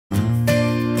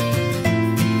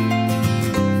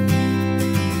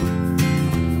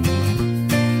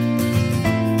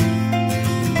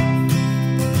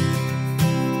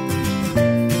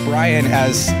Bryan,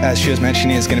 as she was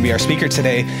mentioning, is going to be our speaker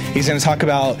today. He's going to talk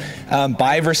about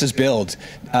buy versus build.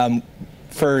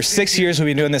 For 6 years, we've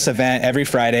been doing this event every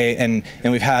Friday, and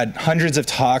we've had hundreds of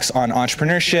talks on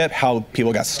entrepreneurship, how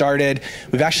people got started.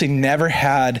 We've actually never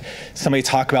had somebody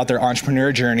talk about their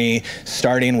entrepreneur journey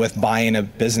starting with buying a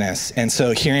business. And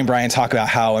so hearing Bryan talk about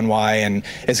how and why, and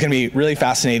it's going to be really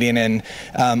fascinating. And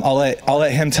I'll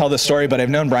let him tell the story, but I've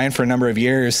known Bryan for a number of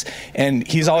years, and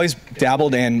he's always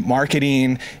dabbled in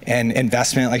marketing and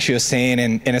investment, like she was saying,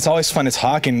 and it's always fun to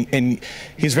talk. And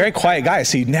he's a very quiet guy,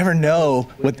 so you never know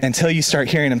until you start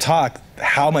hearing him talk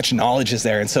how much knowledge is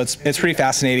there. And so it's pretty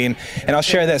fascinating. And I'll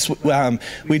share this.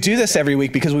 We do this every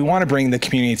week because we want to bring the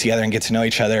community together and get to know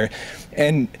each other.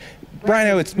 And Bryan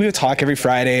and I we would talk every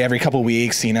Friday, every couple of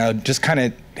weeks, just kind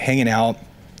of hanging out.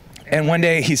 And one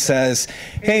day he says,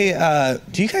 hey,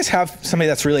 do you guys have somebody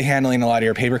that's really handling a lot of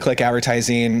your pay-per-click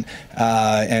advertising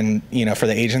and for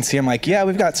the agency? I'm like, yeah,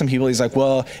 we've got some people. He's like,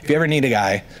 well, if you ever need a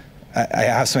guy, I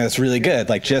have somebody that's really good.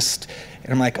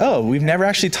 And I'm like, oh, we've never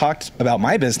actually talked about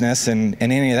my business and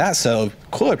any of that. So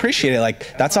cool, I appreciate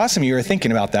it. That's awesome you were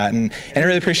thinking about that. And I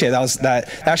really appreciate it. That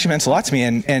actually meant a lot to me.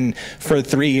 And for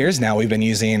 3 years now, we've been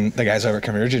using the guys over at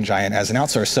Conversion Giant as an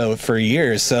outsource. So for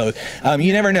years. So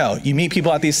you never know. You meet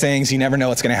people at these things, you never know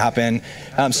what's going to happen.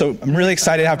 So I'm really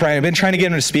excited to have Bryan. I've been trying to get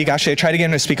him to speak. Actually, I tried to get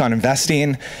him to speak on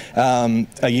investing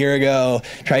a year ago,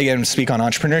 tried to get him to speak on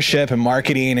entrepreneurship and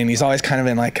marketing. And he's always kind of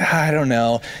been like, I don't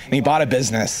know. And he bought a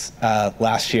business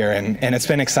last year, and it's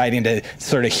been exciting to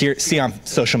sort of see on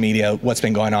social media what's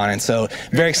been going on. And so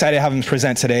very excited to have him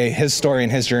present today his story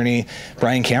and his journey.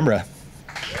 Bryan Cambra.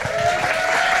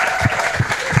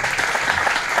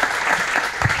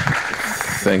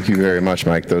 Thank you very much,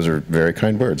 Mike. Those are very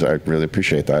kind words. I really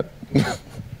appreciate that.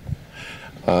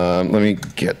 Let me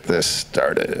get this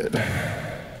started.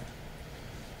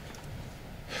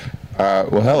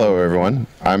 Well, hello, everyone.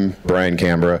 I'm Bryan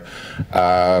Cambra.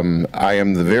 I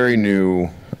am the very new,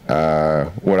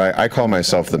 what I call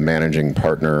myself the managing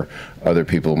partner. Other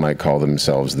people might call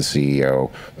themselves the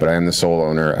CEO, but I am the sole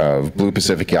owner of Blue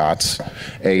Pacific Yachts,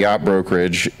 a yacht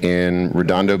brokerage in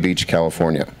Redondo Beach,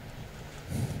 California.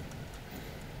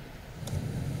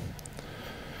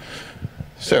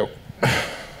 So,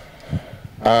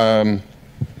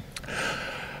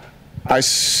 I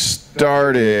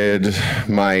started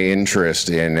my interest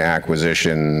in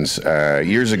acquisitions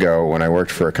years ago when I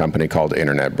worked for a company called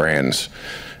Internet Brands.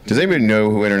 Does anybody know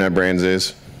who Internet Brands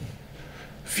is?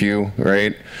 Few,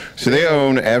 right? So they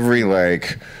own every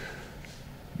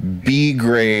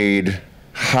B-grade,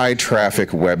 high-traffic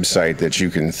website that you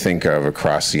can think of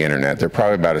across the internet. They're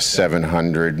probably about a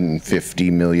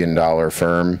 $750 million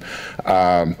firm,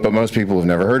 but most people have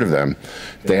never heard of them.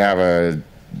 They have a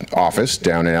office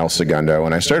down in El Segundo,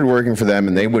 and I started working for them,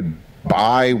 and they would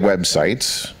buy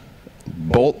websites,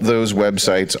 bolt those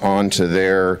websites onto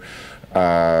their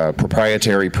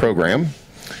proprietary program,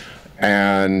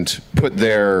 and put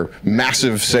their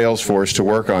massive sales force to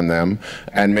work on them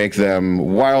and make them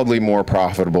wildly more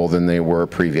profitable than they were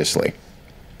previously.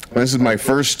 This is my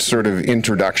first sort of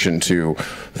introduction to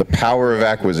the power of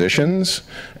acquisitions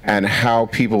and how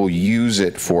people use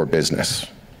it for business.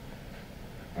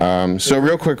 So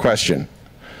real quick question.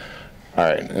 All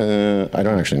right, I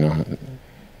don't actually know.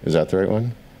 Is that the right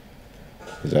one?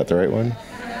 Is that the right one?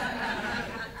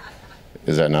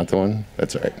 Is that not the one?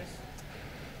 That's all right.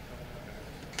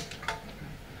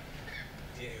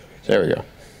 There we go.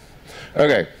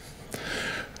 Okay.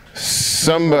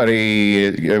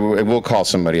 We'll call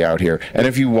somebody out here. And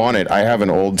if you want it, I have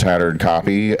an old tattered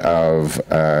copy of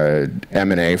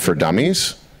M&A for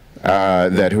Dummies.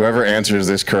 That whoever answers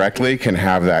this correctly can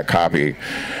have that copy.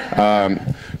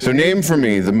 So name for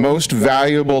me the most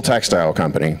valuable textile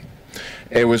company.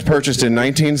 It was purchased in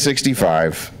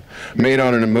 1965, made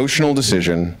on an emotional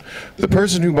decision. The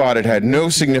person who bought it had no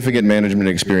significant management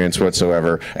experience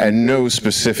whatsoever and no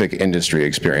specific industry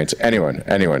experience. Anyone?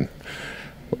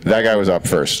 That guy was up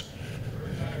first.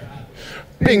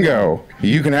 Bingo!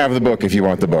 You can have the book if you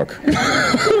want the book.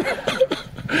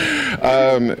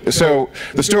 So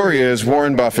the story is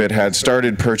Warren Buffett had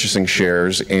started purchasing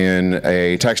shares in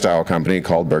a textile company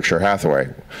called Berkshire Hathaway.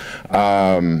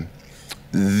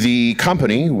 The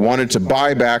company wanted to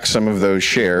buy back some of those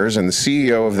shares, and the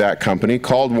CEO of that company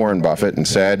called Warren Buffett and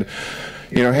said,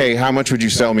 hey, how much would you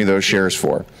sell me those shares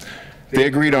for? They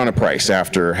agreed on a price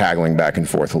after haggling back and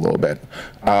forth a little bit.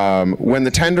 When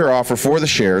the tender offer for the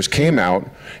shares came out,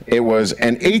 it was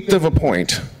 1/8 of a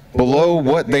point below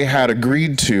what they had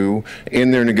agreed to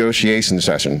in their negotiation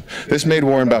session. This made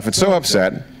Warren Buffett so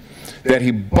upset that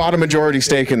he bought a majority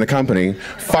stake in the company,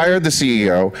 fired the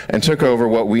CEO, and took over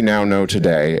what we now know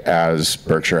today as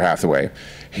Berkshire Hathaway.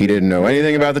 He didn't know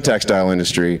anything about the textile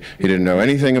industry. He didn't know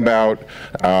anything about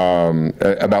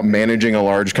managing a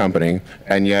large company.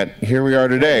 And yet here we are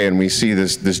today, and we see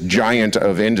this giant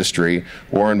of industry,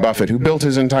 Warren Buffett, who built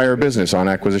his entire business on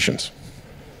acquisitions.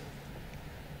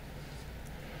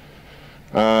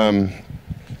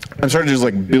 I'm sort of just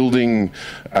like building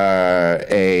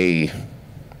a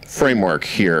framework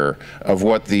here of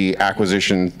what the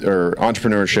acquisition or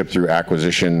entrepreneurship through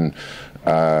acquisition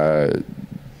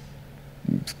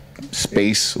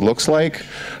space looks like.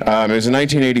 It was in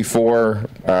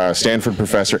 1984, Stanford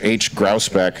professor H.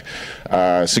 Grousbeck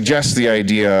suggests the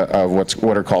idea of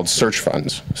what are called search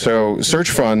funds. So search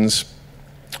funds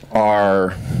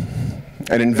are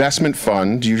an investment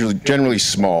fund, generally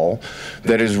small,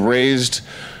 that is raised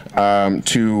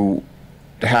to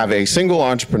have a single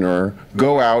entrepreneur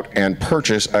go out and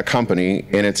purchase a company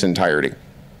in its entirety.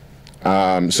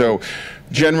 So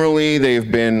generally,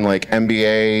 they've been like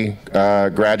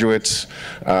MBA graduates,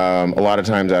 a lot of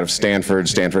times out of Stanford.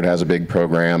 Stanford has a big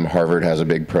program, Harvard has a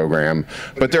big program,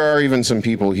 but there are even some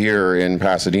people here in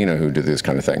Pasadena who do this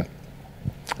kind of thing.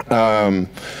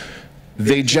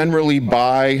 They generally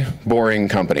buy boring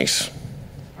companies.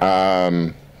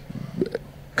 And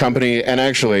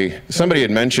actually, somebody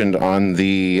had mentioned on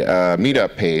the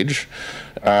meetup page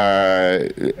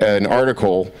an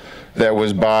article that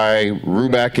was by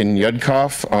Rubeck and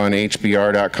Yudkov on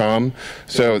HBR.com.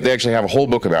 So they actually have a whole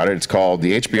book about it. It's called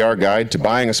The HBR Guide to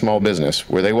Buying a Small Business,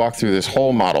 where they walk through this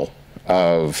whole model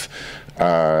of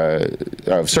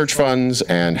search funds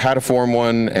and how to form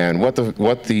one and what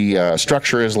the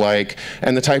structure is like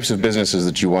and the types of businesses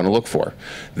that you want to look for.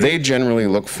 They generally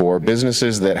look for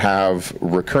businesses that have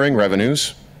recurring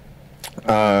revenues,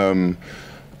 have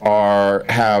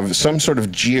some sort of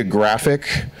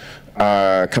geographic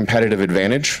competitive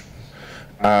advantage,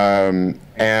 and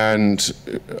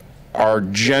are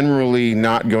generally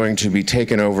not going to be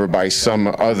taken over by some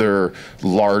other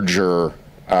larger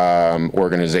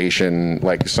organization,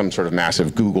 like some sort of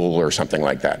massive Google or something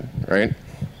like that, right?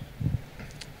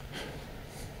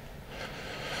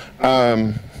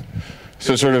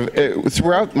 So sort of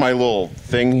throughout my little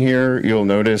thing here, you'll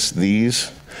notice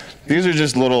these. These are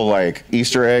just little like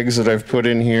Easter eggs that I've put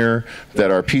in here that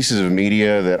are pieces of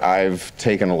media that I've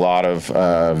taken a lot of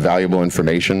valuable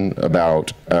information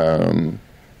about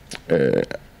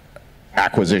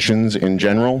acquisitions in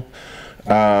general.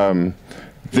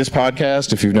 This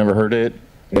podcast, if you've never heard it,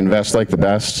 Invest Like the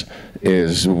Best,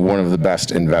 is one of the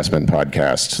best investment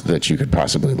podcasts that you could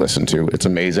possibly listen to. It's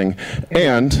amazing.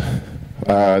 And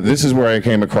this is where I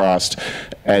came across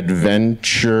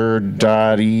adventure.es.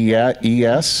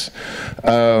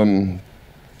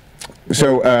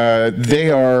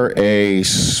 They are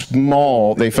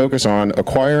they focus on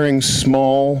acquiring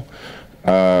small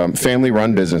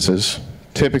family-run businesses,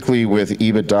 typically with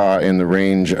EBITDA in the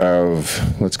range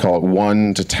of, let's call it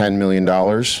 $1 to $10 million.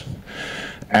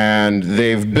 And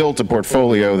they've built a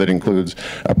portfolio that includes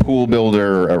a pool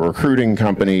builder, a recruiting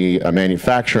company, a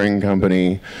manufacturing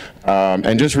company,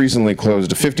 and just recently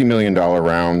closed a $50 million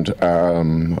round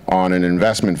on an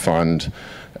investment fund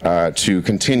to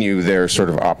continue their sort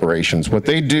of operations. What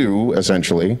they do,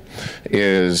 essentially,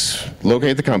 is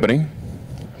locate the company,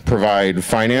 provide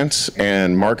finance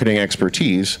and marketing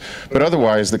expertise, but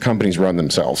otherwise the companies run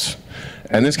themselves.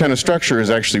 And this kind of structure is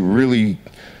actually really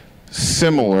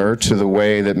similar to the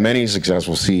way that many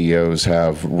successful CEOs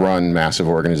have run massive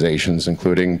organizations,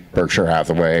 including Berkshire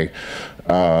Hathaway,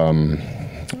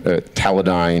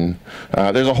 Teledyne.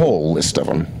 There's a whole list of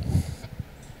them.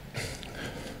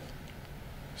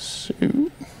 So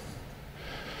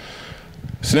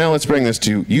now let's bring this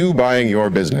to you buying your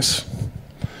business.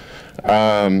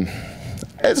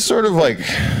 It's sort of like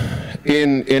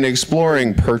in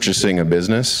exploring purchasing a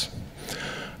business,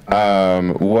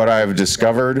 what I've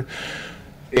discovered,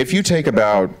 if you take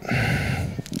about,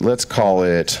 let's call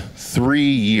it 3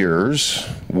 years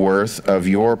worth of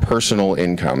your personal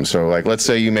income, so like let's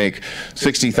say you make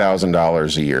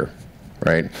 $60,000 a year,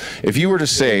 right? If you were to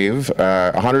save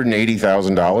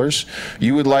 $180,000,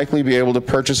 you would likely be able to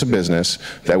purchase a business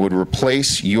that would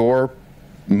replace your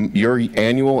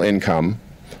annual income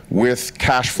with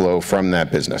cash flow from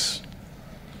that business,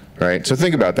 right? So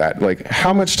think about that. Like,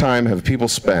 how much time have people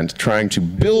spent trying to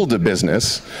build a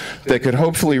business that could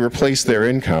hopefully replace their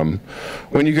income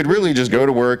when you could really just go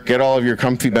to work, get all of your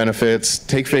comfy benefits,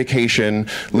 take vacation,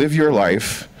 live your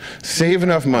life, save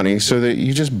enough money so that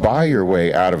you just buy your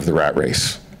way out of the rat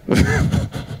race.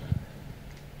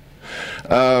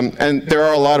 And there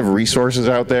are a lot of resources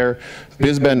out there.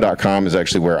 bizben.com is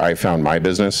actually where I found my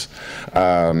business.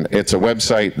 It's a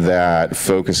website that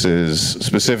focuses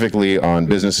specifically on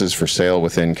businesses for sale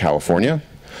within California.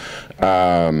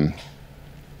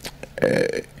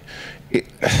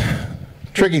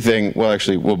 Tricky thing, well,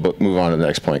 actually, we'll move on to the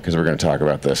next point because we're going to talk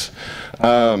about this.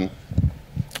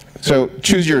 So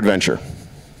choose your adventure.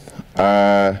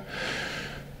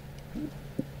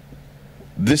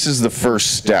 This is the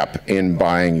first step in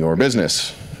buying your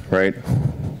business, right?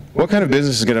 What kind of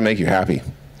business is going to make you happy?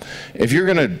 If you're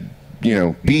going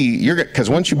to, because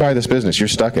once you buy this business, you're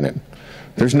stuck in it.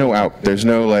 There's no out. There's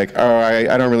no like, oh,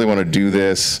 I don't really want to do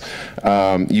this.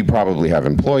 You probably have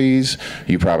employees.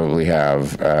 You probably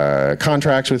have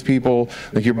contracts with people.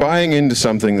 Like you're buying into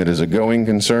something that is a going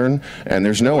concern, and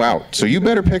there's no out. So you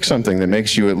better pick something that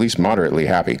makes you at least moderately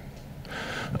happy.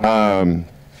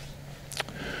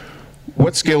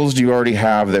 What skills do you already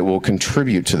have that will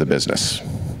contribute to the business?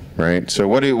 Right. So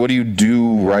what do you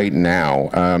do right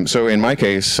now? So in my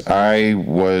case, I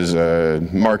was a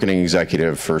marketing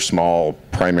executive for small,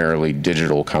 primarily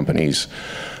digital companies.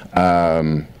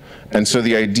 And so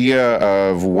the idea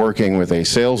of working with a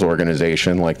sales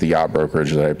organization like the yacht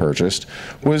brokerage that I purchased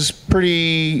was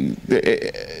pretty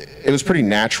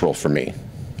natural for me.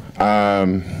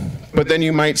 But then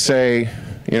you might say,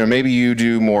 maybe you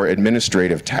do more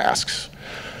administrative tasks.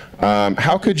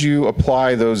 How could you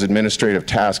apply those administrative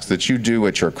tasks that you do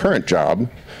at your current job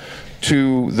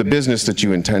to the business that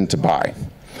you intend to buy?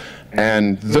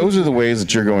 And those are the ways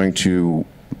that you're going to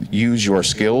use your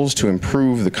skills to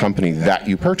improve the company that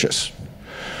you purchase.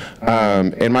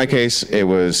 In my case, it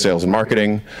was sales and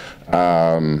marketing.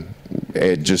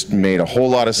 It just made a whole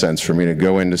lot of sense for me to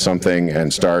go into something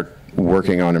and start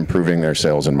working on improving their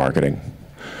sales and marketing.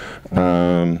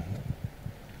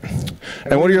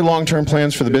 And what are your long-term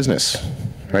plans for the business,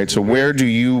 right? So where do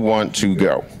you want to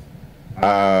go?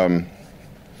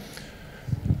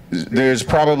 There's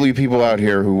probably people out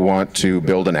here who want to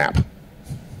build an app,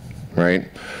 right?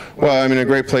 Well, I mean, a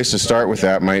great place to start with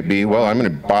that might be, well, I'm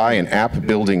going to buy an app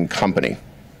building company,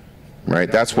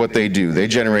 right? That's what they do. They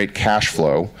generate cash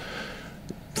flow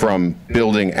from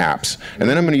building apps. And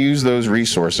then I'm going to use those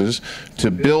resources to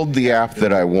build the app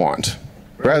that I want,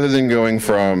 rather than going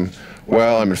from,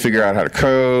 well, I'm going to figure out how to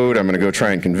code, I'm going to go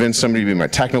try and convince somebody to be my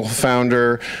technical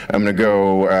founder, I'm going to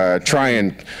go try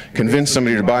and convince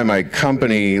somebody to buy my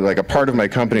company, like a part of my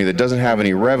company that doesn't have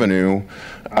any revenue,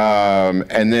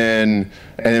 and then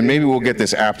maybe we'll get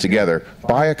this app together.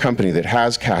 Buy a company that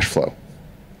has cash flow,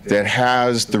 that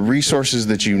has the resources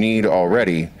that you need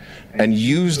already, and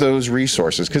use those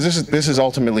resources, because this is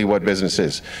ultimately what business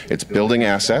is. It's building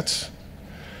assets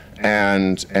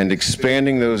and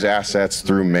expanding those assets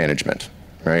through management,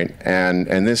 right?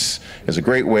 And this is a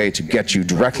great way to get you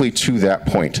directly to that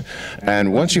point.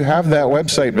 And once you have that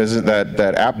website business,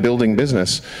 that app building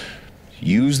business,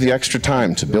 use the extra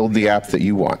time to build the app that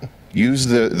you want. Use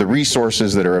the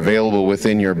resources that are available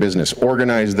within your business.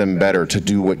 Organize them better to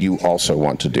do what you also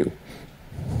want to do.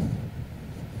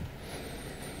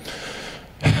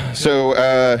 So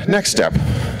next step,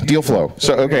 deal flow.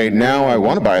 So okay, now I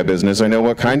want to buy a business. I know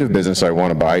what kind of business I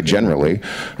want to buy generally.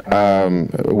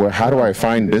 How do I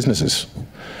find businesses?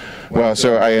 Well,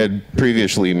 so I had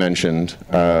previously mentioned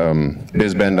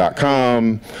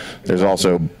bizben.com. There's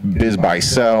also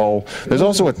BizBuySell. There's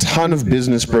also a ton of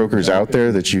business brokers out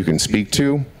there that you can speak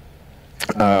to,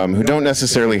 who don't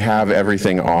necessarily have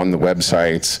everything on the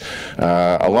websites.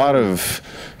 A lot of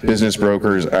business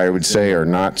brokers, I would say, are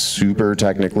not super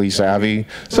technically savvy.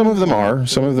 Some of them are,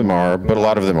 but a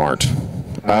lot of them aren't.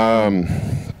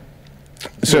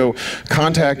 So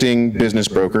contacting business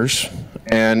brokers,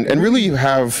 and really you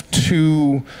have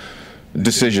two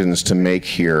decisions to make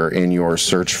here in your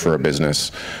search for a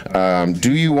business.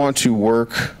 Do you want to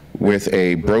work with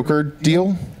a broker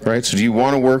deal, right? So do you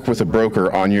want to work with a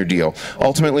broker on your deal?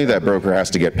 Ultimately, that broker has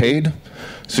to get paid,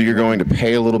 so you're going to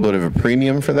pay a little bit of a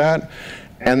premium for that.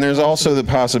 And there's also the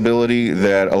possibility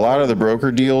that a lot of the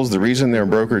broker deals, the reason they're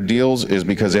broker deals is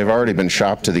because they've already been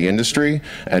shopped to the industry,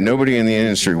 and nobody in the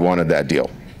industry wanted that deal,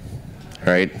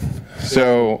 right?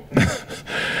 So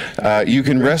you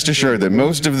can rest assured that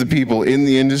most of the people in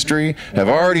the industry have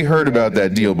already heard about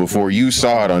that deal before you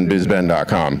saw it on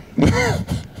bizben.com.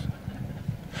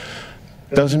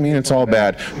 Doesn't mean it's all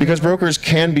bad, because brokers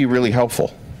can be really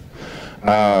helpful.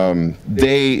 And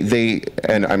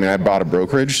I mean, I bought a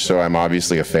brokerage, so I'm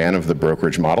obviously a fan of the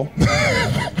brokerage model.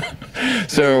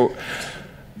 So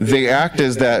they act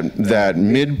as that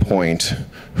midpoint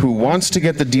who wants to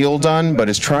get the deal done, but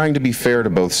is trying to be fair to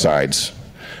both sides.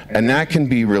 And that can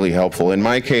be really helpful. In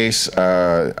my case,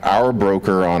 our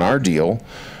broker on our deal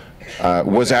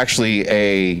was actually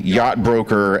a yacht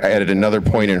broker at another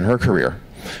point in her career.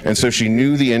 And so she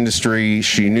knew the industry,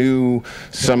 she knew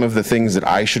some of the things that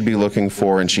I should be looking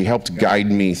for, and she helped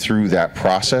guide me through that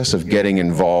process of getting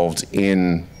involved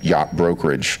in yacht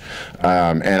brokerage.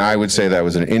 And I would say that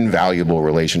was an invaluable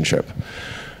relationship.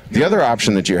 The other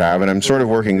option that you have, and I'm sort of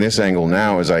working this angle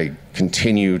now as I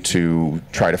continue to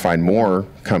try to find more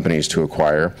companies to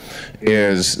acquire,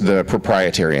 is the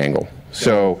proprietary angle.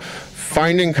 So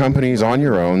finding companies on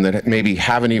your own that maybe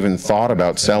haven't even thought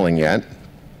about selling yet,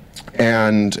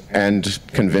 and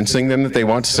convincing them that they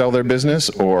want to sell their business,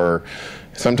 or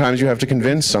sometimes you have to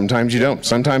convince, sometimes you don't.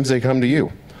 Sometimes they come to you.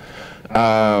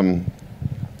 And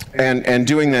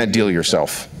doing that deal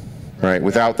yourself, right,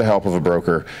 without the help of a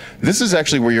broker. This is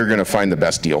actually where you're going to find the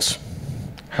best deals.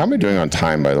 How am I doing on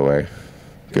time, by the way?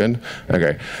 Good?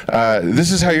 Okay.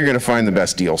 This is how you're going to find the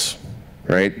best deals,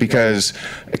 right? Because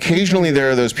occasionally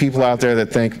there are those people out there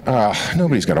that think, oh,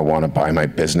 nobody's going to want to buy my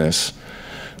business.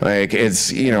 Like,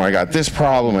 it's, you know, I got this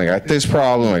problem, I got this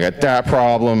problem, I got that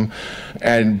problem,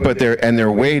 but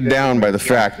they're weighed down by the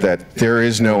fact that there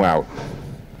is no out,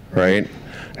 right?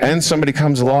 And somebody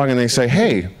comes along and they say,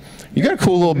 hey, you got a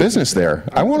cool little business there.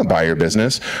 I want to buy your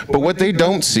business. But what they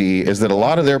don't see is that a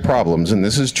lot of their problems, and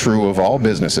this is true of all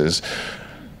businesses,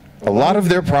 a lot of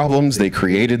their problems they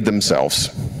created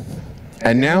themselves.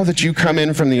 And now that you come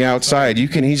in from the outside, you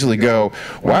can easily go,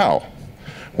 wow,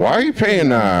 why are you paying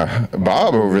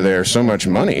Bob over there so much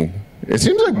money? It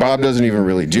seems like Bob doesn't even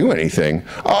really do anything.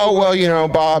 Oh, well, you know,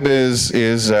 Bob is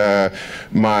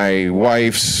my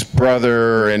wife's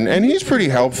brother, and he's pretty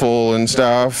helpful and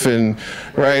stuff, and,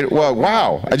 right? Well,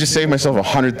 wow, I just saved myself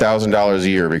 $100,000 a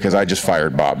year because I just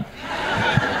fired Bob.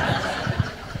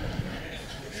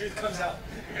 The truth comes out.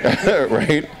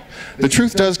 Right? The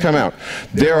truth does come out.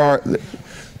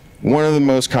 One of the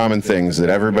most common things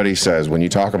that everybody says when you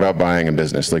talk about buying a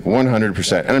business, like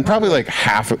 100%, and probably like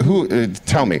half,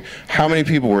 tell me, how many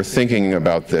people were thinking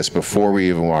about this before we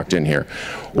even walked in here?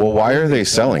 Well, why are they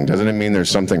selling? Doesn't it mean there's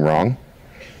something wrong?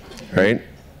 Right?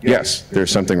 Yes,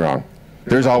 there's something wrong.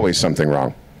 There's always something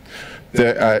wrong.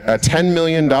 A $10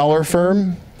 million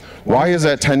firm, why is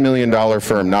that $10 million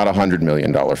firm not a $100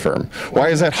 million firm? Why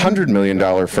is that $100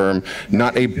 million firm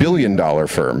not a $1 billion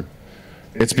firm?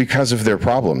 It's because of their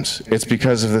problems. It's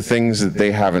because of the things that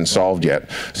they haven't solved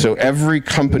yet. So every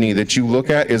company that you look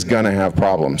at is going to have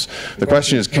problems. The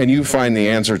question is, can you find the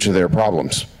answer to their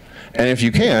problems? And if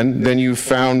you can, then you've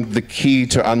found the key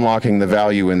to unlocking the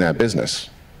value in that business.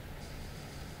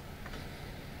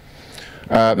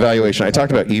 Valuation. I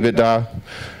talked about EBITDA.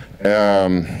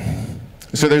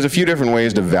 So there's a few different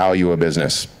ways to value a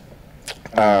business.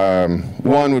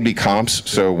 One would be comps.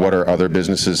 So what are other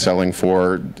businesses selling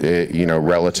for, you know,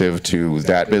 relative to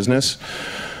that business?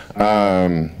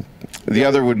 The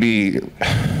other would be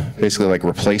basically like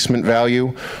replacement value.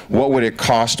 What would it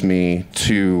cost me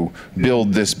to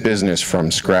build this business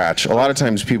from scratch? A lot of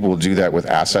times people will do that with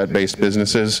asset-based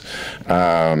businesses.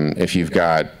 If you've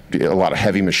got a lot of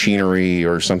heavy machinery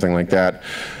or something like that.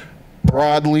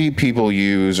 Broadly, people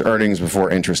use earnings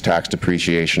before interest, tax,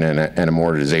 depreciation, and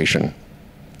amortization,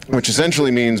 which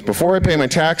essentially means before I pay my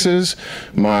taxes,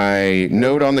 my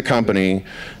note on the company,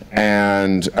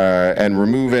 and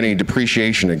remove any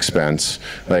depreciation expense,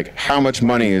 like how much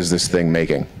money is this thing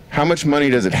making? How much money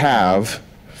does it have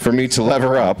for me to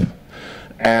lever up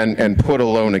and put a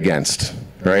loan against,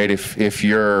 right? If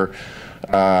you're,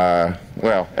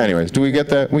 well, anyways, do we get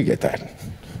that? We get that.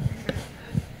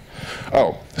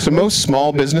 Oh, so most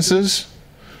small businesses,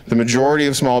 the majority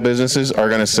of small businesses are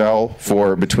going to sell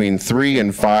for between 3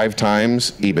 and 5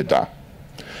 times EBITDA.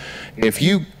 If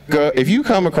you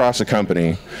come across a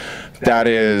company that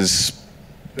is,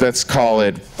 let's call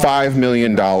it $5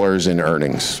 million in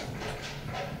earnings,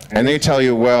 and they tell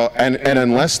you, well, and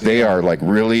unless they are like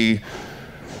really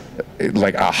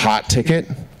like a hot ticket,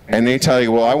 and they tell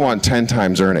you, well, I want 10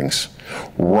 times earnings,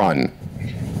 run.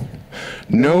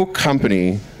 No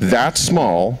company that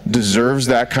small deserves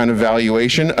that kind of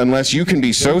valuation unless you can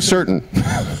be so certain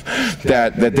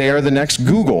that they are the next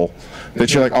Google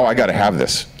that you're like, oh, I got to have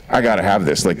this. I got to have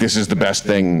this. Like, this is the best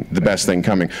thing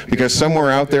coming. Because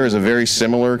somewhere out there is a very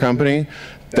similar company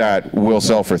that will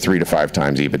sell for 3 to 5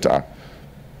 times EBITDA.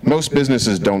 Most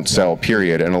businesses don't sell,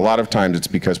 period, and a lot of times it's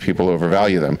because people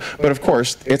overvalue them. But of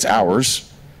course, it's ours.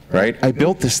 Right? I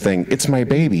built this thing. It's my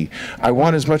baby. I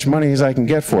want as much money as I can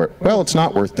get for it. Well, it's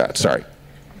not worth that. Sorry.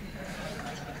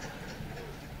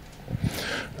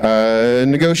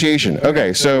 Negotiation.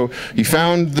 Okay, so you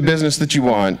found the business that you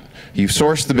want. You've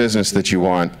sourced the business that you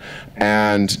want,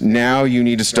 and now you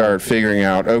need to start figuring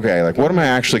out, okay, like, what am I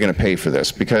actually going to pay for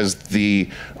this? Because the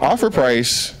offer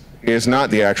price is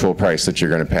not the actual price that you're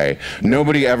going to pay.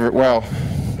 Nobody ever, well,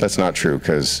 that's not true,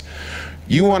 because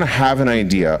you want to have an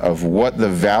idea of what the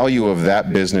value of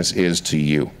that business is to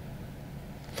you.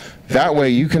 That way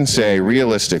you can say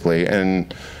realistically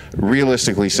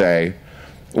say,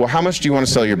 well, how much do you want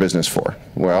to sell your business for?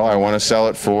 Well, I want to sell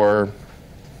it for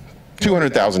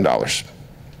 $200,000,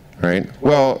 right?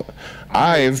 Well,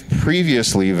 I've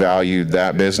previously valued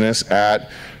that business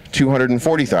at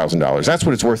 $240,000. That's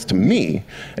what it's worth to me.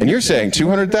 And you're saying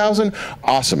 $200,000?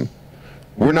 Awesome.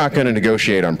 We're not going to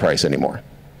negotiate on price anymore.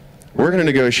 We're going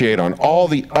to negotiate on all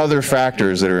the other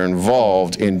factors that are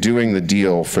involved in doing the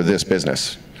deal for this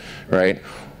business, right?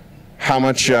 How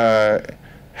much of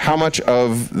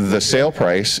the sale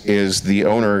price is the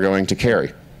owner going to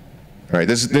carry? Right,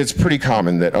 it's pretty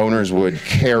common that owners would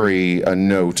carry a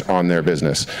note on their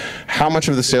business. How much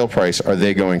of the sale price are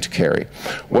they going to carry?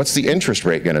 What's the interest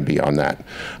rate going to be on that?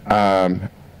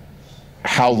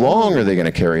 How long are they going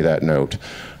to carry that note?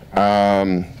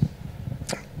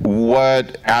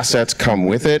 What assets come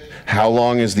with it? How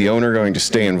long is the owner going to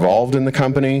stay involved in the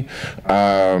company?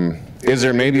 Is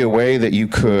there maybe a way that you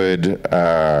could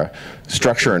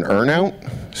structure an earnout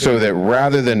so that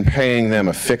rather than paying them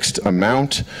a fixed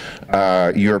amount,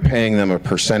 you're paying them a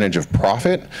percentage of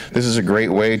profit? This is a great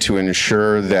way to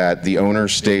ensure that the owner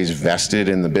stays vested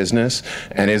in the business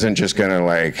and isn't just gonna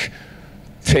like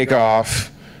take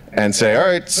off and say, all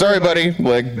right, sorry buddy,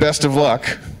 like best of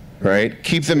luck, right?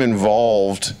 Keep them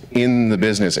involved in the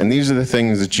business. And these are the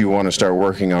things that you want to start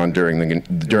working on during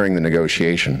the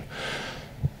negotiation.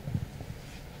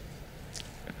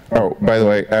 Oh, by the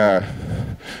way,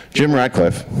 Jim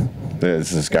Ratcliffe,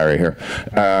 this guy right here,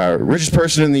 richest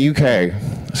person in the UK,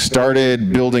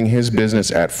 started building his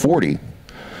business at 40.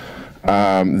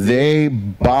 They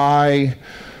buy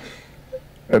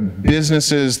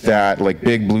businesses that, like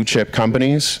big blue chip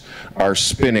companies, are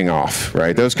spinning off,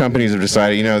 right? Those companies have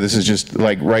decided, you know, this is just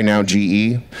like right now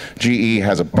GE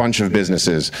has a bunch of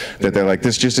businesses that they're like,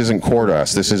 this just isn't core to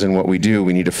us. This isn't what we do.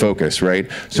 We need to focus, right?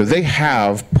 So they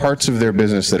have parts of their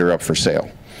business that are up for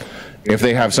sale. If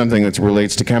they have something that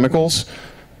relates to chemicals,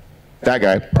 that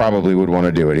guy probably would want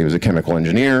to do it. He was a chemical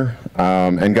engineer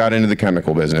and got into the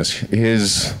chemical business.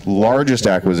 His largest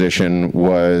acquisition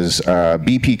was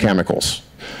BP Chemicals.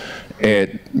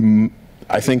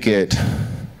 I think it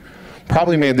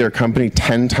probably made their company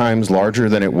 10 times larger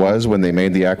than it was when they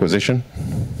made the acquisition.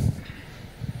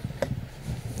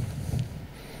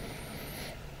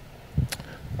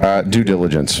 Due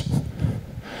diligence.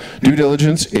 Due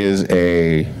diligence is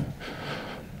a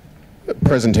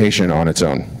presentation on its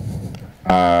own.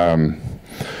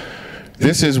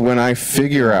 This is when I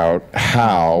figure out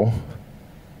how,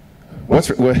 this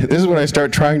is when I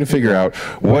start trying to figure out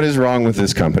what is wrong with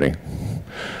this company,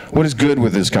 what is good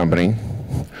with this company,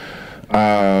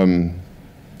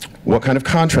 what kind of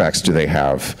contracts do they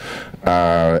have?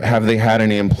 Have they had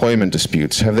any employment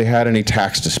disputes? Have they had any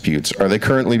tax disputes? Are they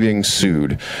currently being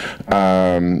sued?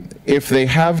 If they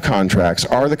have contracts,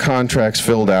 are the contracts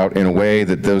filled out in a way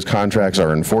that those contracts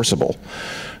are enforceable?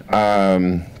 Are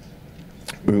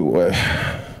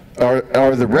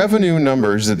the revenue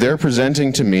numbers that they're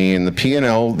presenting to me in the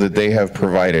P&L that they have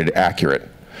provided accurate?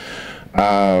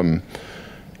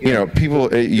 You know,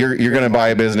 people, you're going to buy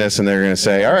a business and they're going to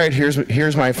say, all right,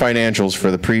 here's my financials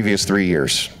for the previous 3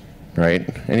 years, right?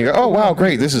 And you go, oh, wow,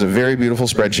 great, this is a very beautiful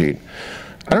spreadsheet.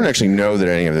 I don't actually know that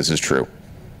any of this is true,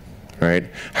 right?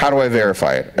 How do I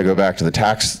verify it? I go back to the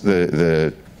tax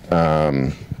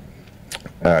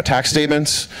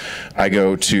statements. I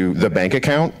go to the bank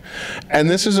account, and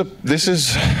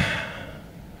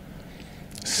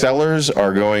sellers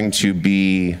are going to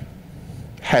be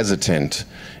hesitant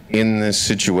in this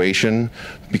situation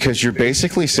because you're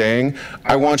basically saying,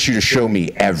 I want you to show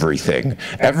me everything.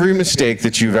 Every mistake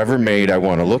that you've ever made, I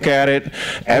want to look at it.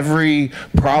 Every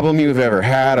problem you've ever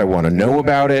had, I want to know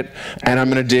about it. And I'm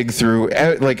going to dig through,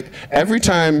 like every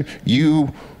time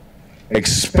you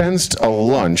expensed a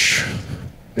lunch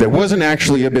that wasn't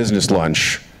actually a business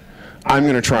lunch, I'm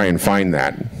going to try and find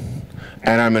that.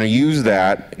 And I'm going to use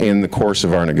that in the course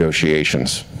of our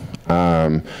negotiations.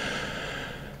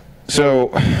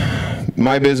 So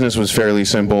my business was fairly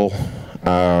simple.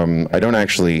 I don't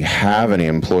actually have any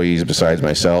employees besides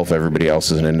myself. Everybody else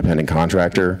is an independent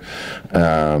contractor.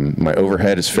 My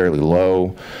overhead is fairly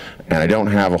low, and I don't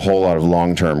have a whole lot of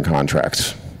long-term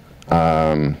contracts.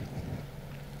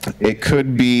 It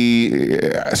could be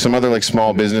some other like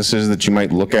small businesses that you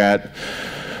might look at.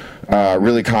 A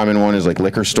really common one is like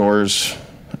liquor stores.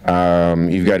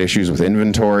 You've got issues with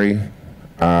inventory.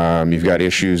 You've got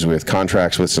issues with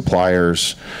contracts with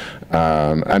suppliers.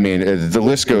 I mean, the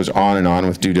list goes on and on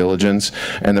with due diligence.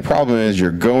 And the problem is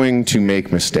you're going to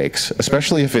make mistakes,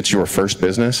 especially if it's your first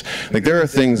business. Like, there are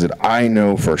things that I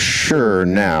know for sure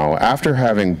now, after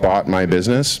having bought my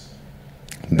business,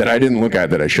 that I didn't look at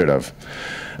that I should have.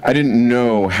 I didn't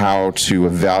know how to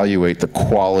evaluate the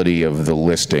quality of the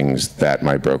listings that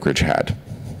my brokerage had.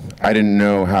 I didn't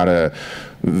know how to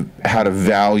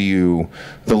value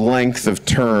the length of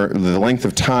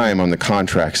time on the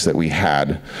contracts that we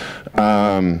had.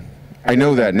 I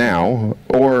know that now,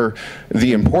 or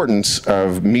the importance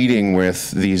of meeting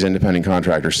with these independent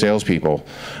contractor salespeople.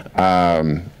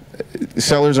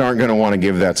 Sellers aren't going to want to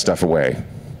give that stuff away.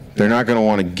 They're not going to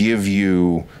want to give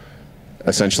you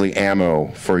essentially ammo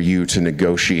for you to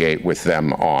negotiate with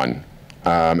them on.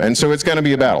 And so it's going to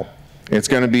be a battle. It's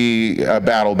going to be a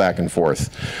battle back and forth.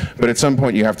 But at some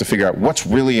point you have to figure out what's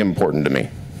really important to me.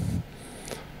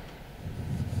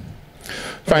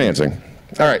 Financing.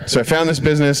 All right, so I found this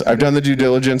business. I've done the due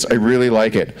diligence. I really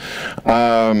like it.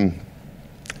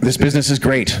 This business is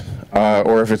great.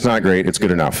 Or if it's not great, it's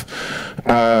good enough.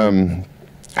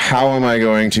 How am I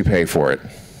going to pay for it?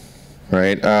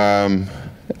 Right?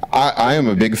 I am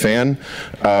a big fan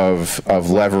of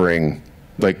levering.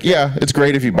 Like, yeah, it's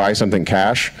great if you buy something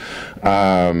cash,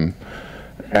 and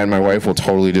my wife will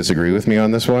totally disagree with me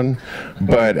on this one,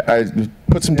 but I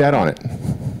put some debt on it,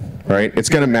 right? It's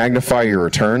going to magnify your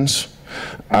returns,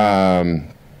 but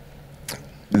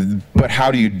how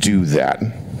do you do that,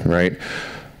 right?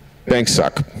 Banks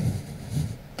suck.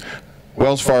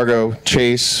 Wells Fargo,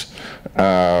 Chase,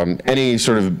 any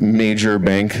sort of major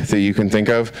bank that you can think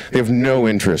of, they have no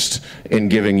interest in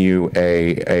giving you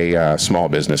a small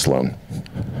business loan.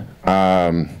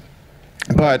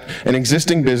 But an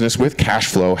existing business with cash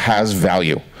flow has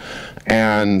value,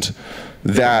 and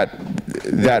that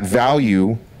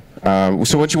value.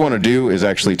 So what you want to do is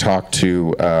actually talk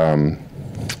to.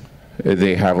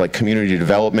 They have like community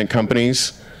development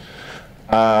companies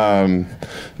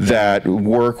that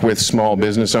work with small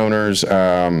business owners.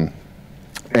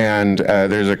 And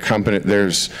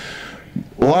there's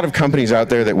a lot of companies out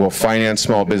there that will finance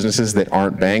small businesses that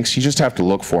aren't banks. You just have to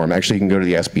look for them. Actually, you can go to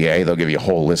the SBA. They'll give you a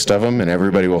whole list of them, and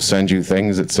everybody will send you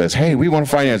things that says, hey, we want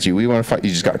to finance you. You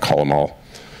just got to call them all.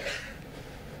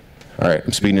 All right,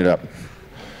 I'm speeding it up.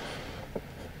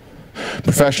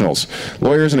 Professionals,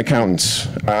 lawyers and accountants.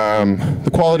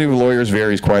 The quality of lawyers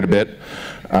varies quite a bit.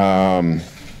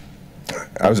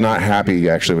 I was not happy,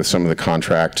 actually, with some of the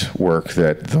contract work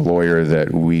that the lawyer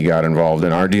that we got involved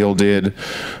in our deal did.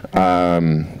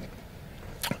 But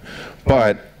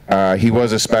he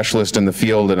was a specialist in the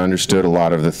field and understood a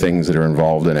lot of the things that are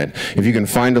involved in it. If you can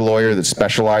find a lawyer that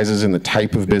specializes in the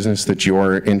type of business that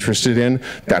you're interested in,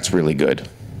 that's really good.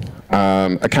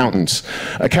 Accountants.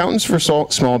 Accountants for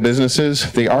small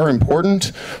businesses, they are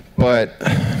important, but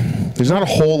there's not a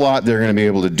whole lot they're going to be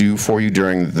able to do for you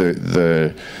during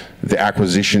the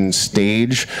acquisition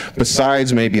stage,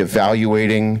 besides maybe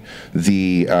evaluating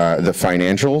the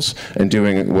financials and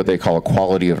doing what they call a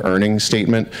quality of earnings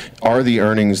statement. Are the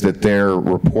earnings that they're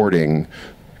reporting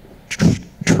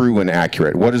true and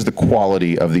accurate? What is the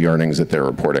quality of the earnings that they're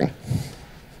reporting?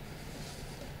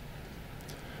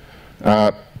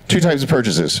 Two types of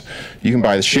purchases. You can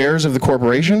buy the shares of the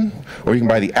corporation, or you can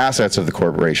buy the assets of the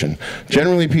corporation.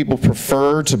 Generally, people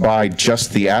prefer to buy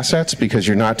just the assets because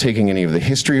you're not taking any of the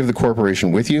history of the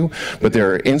corporation with you, but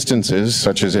there are instances,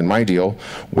 such as in my deal,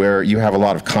 where you have a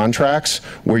lot of contracts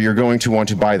where you're going to want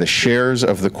to buy the shares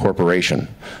of the corporation.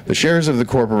 The shares of the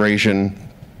corporation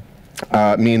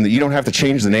mean that you don't have to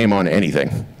change the name on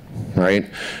anything. Right?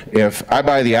 If I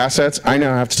buy the assets, I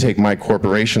now have to take my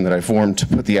corporation that I formed to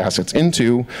put the assets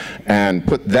into and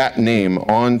put that name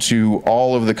onto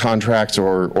all of the contracts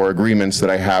or agreements that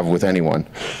I have with anyone.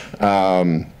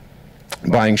 Buying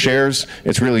shares,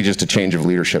 it's really just a change of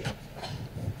leadership.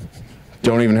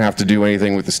 Don't even have to do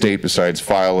anything with the state besides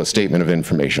file a statement of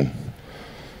information,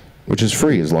 which is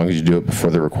free as long as you do it before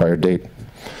the required date.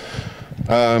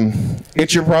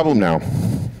 It's your problem now.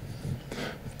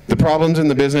 The problems in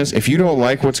the business, if you don't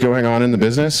like what's going on in the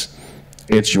business,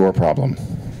 it's your problem.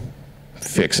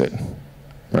 Fix it,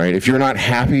 right? If you're not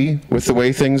happy with the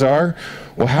way things are,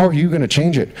 well, how are you going to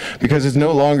change it? Because it's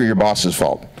no longer your boss's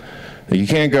fault. You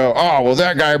can't go, oh, well,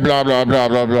 that guy, blah, blah, blah,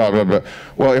 blah, blah, blah, blah.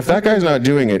 Well, if that guy's not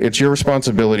doing it, it's your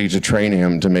responsibility to train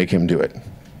him to make him do it.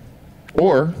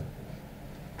 Or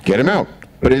get him out.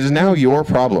 But it is now your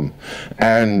problem.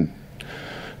 And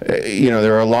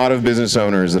There are a lot of business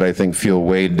owners that I think feel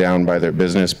weighed down by their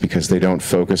business because they don't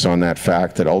focus on that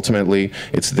fact that ultimately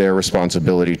it's their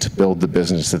responsibility to build the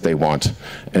business that they want.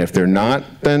 And if they're not,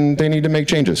 then they need to make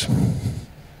changes.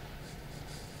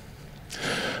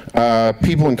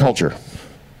 People and culture.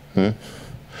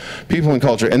 People and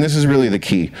culture, and this is really the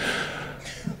key.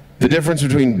 The difference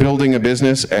between building a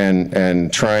business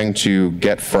and trying to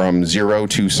get from zero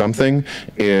to something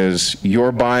is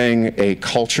you're buying a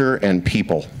culture and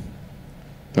people.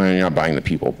 I mean, you're not buying the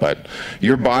people, but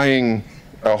you're buying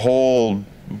a whole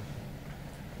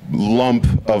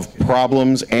lump of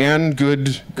problems and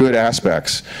good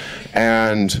aspects.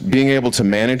 And being able to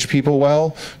manage people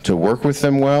well, to work with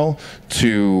them well,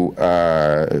 to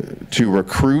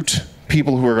recruit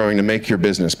people who are going to make your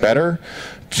business better,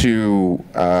 to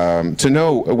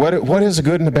know what is a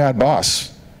good and a bad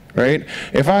boss, right?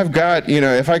 If I've got,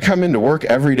 if I come into work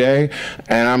every day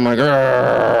and I'm like,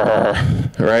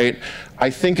 right? I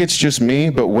think it's just me,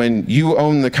 but when you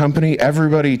own the company,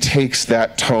 everybody takes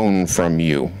that tone from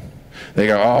you. They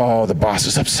go, oh, the boss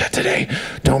is upset today.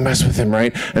 Don't mess with him,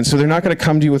 right? And so they're not going to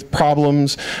come to you with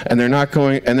problems, and they're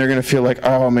going to feel like,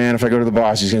 oh man, if I go to the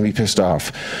boss, he's going to be pissed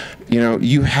off.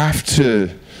 You have to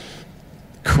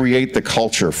create the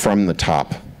culture from the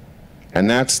top, and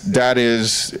that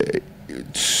is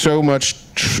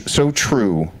so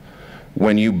true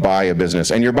when you buy a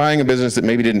business, and you're buying a business that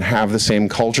maybe didn't have the same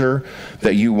culture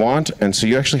that you want, and so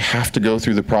you actually have to go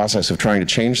through the process of trying to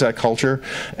change that culture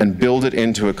and build it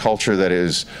into a culture that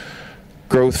is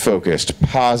growth focused,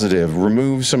 positive,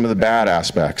 remove some of the bad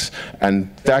aspects,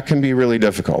 and that can be really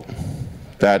difficult.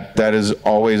 That is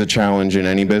always a challenge in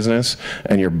any business,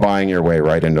 and you're buying your way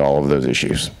right into all of those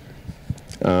issues.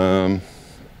 This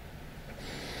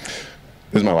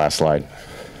is my last slide.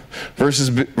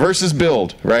 Versus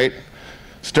build, right?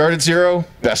 Start at zero,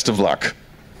 best of luck.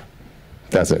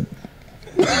 That's it.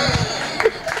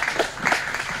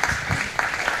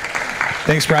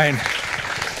 Thanks, Bryan.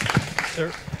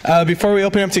 Before we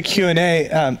open up to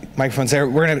Q&A, microphone's there.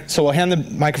 So we'll hand the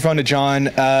microphone to John.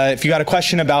 If you got a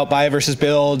question about buy versus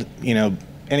build,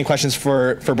 any questions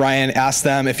for Bryan, ask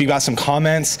them. If you got some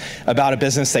comments about a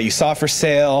business that you saw for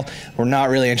sale, we're not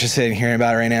really interested in hearing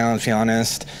about it right now, to be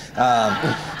honest.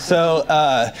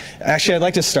 Actually, I'd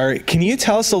like to start. Can you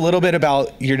tell us a little bit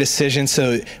about your decision?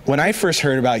 So when I first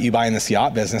heard about you buying this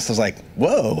yacht business, I was like,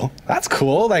 whoa, that's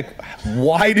cool. Like,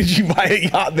 why did you buy a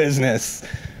yacht business?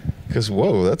 Because,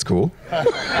 whoa, that's cool.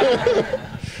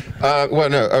 Well,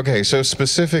 no, okay, so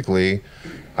specifically,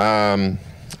 I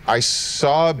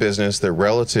saw a business that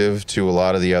relative to a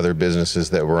lot of the other businesses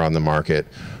that were on the market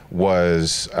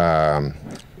was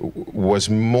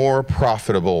more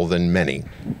profitable than many,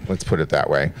 let's put it that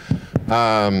way.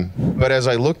 But as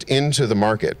I looked into the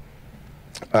market,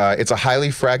 it's a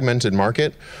highly fragmented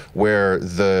market where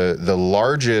the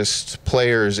largest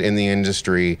players in the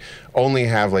industry only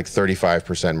have like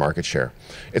 35% market share.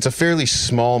 It's a fairly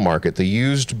small market. The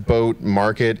used boat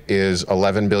market is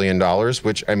 $11 billion,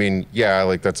 which, I mean, yeah,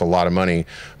 like that's a lot of money.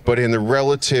 But in the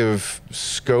relative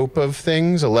scope of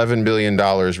things, $11 billion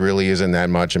really isn't that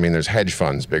much. I mean, there's hedge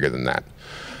funds bigger than that.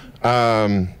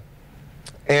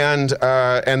 And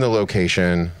the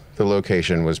location. The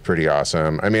location was pretty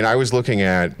awesome. I mean, I was looking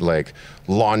at like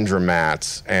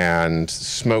laundromats and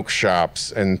smoke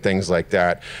shops and things like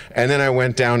that. And then I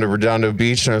went down to Redondo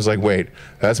Beach and I was like, wait,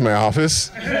 that's my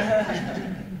office?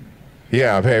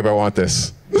 Yeah, babe, I want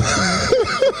this.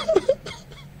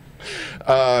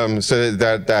 So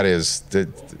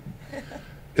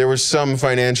there was some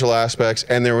financial aspects,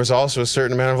 and there was also a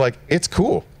certain amount of like, it's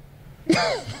cool.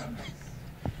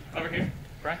 Over here.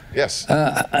 Yes.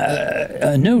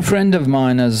 A new friend of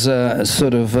mine has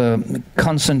sort of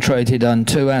concentrated on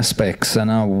two aspects,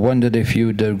 and I wondered if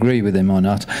you'd agree with him or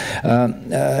not.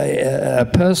 A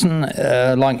person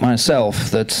like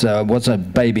myself that was a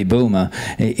baby boomer,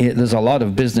 there's a lot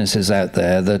of businesses out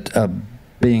there that are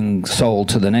being sold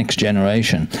to the next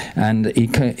generation, and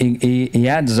he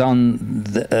adds on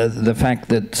the fact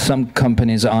that some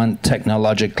companies aren't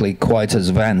technologically quite as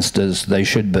advanced as they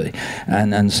should be,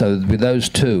 and so with those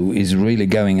two, he's really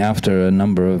going after a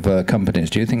number of companies.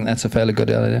 Do you think that's a fairly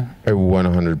good idea? I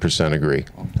 100% agree.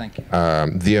 Oh, thank you.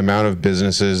 The amount of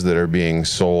businesses that are being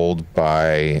sold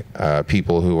by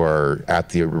people who are at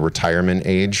the retirement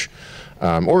age,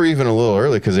 or even a little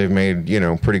early because they've made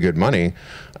pretty good money.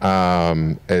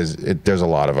 There's a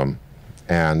lot of them,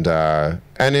 and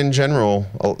in general,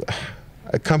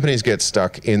 companies get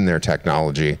stuck in their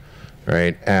technology,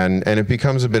 right? And it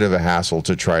becomes a bit of a hassle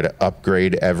to try to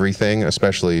upgrade everything,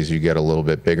 especially as you get a little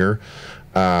bit bigger.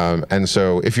 And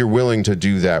so, if you're willing to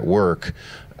do that work,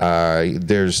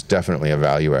 there's definitely a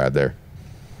value add there.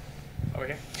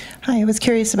 Okay. Hi, I was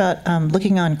curious about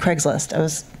looking on Craigslist. I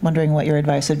was wondering what your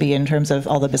advice would be in terms of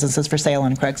all the businesses for sale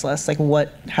on Craigslist. Like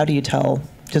how do you tell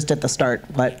just at the start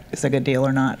what is a good deal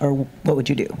or not, or what would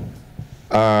you do?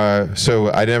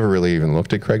 So I never really even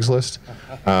looked at Craigslist.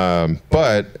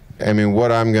 But I mean,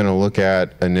 what I'm going to look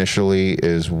at initially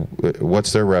is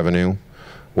what's their revenue,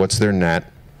 what's their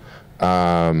net,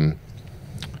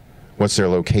 what's their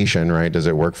location, right? Does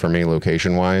it work for me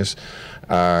location-wise?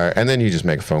 And then you just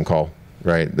make a phone call,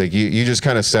 right? Like you just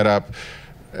kind of set up,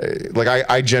 like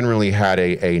I generally had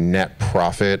a net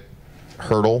profit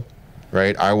hurdle,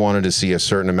 right? I wanted to see a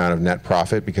certain amount of net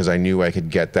profit because I knew I could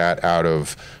get that out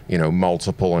of,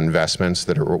 multiple investments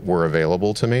that were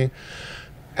available to me.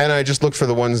 And I just looked for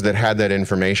the ones that had that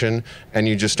information, and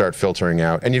you just start filtering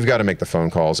out, and you've got to make the phone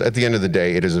calls. At the end of the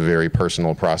day, it is a very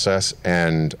personal process,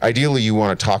 and ideally you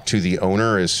want to talk to the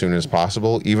owner as soon as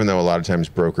possible, even though a lot of times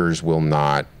brokers will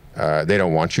not, they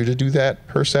don't want you to do that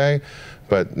per se,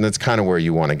 but that's kind of where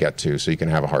you want to get to so you can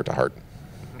have a heart-to-heart.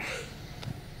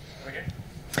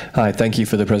 Hi, thank you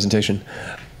for the presentation.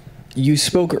 You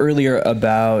spoke earlier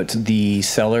about the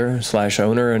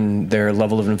seller/owner and their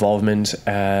level of involvement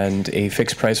and a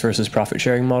fixed price versus profit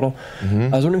sharing model. I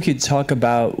was wondering if you'd talk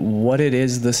about what it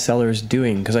is the seller's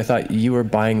doing, because I thought you were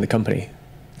buying the company.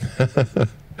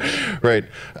 Right.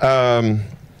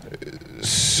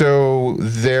 So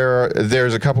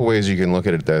there's a couple ways you can look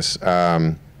at this.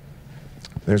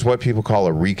 There's what people call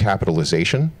a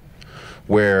recapitalization,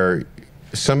 where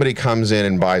somebody comes in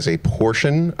and buys a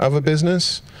portion of a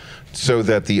business so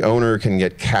that the owner can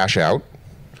get cash out,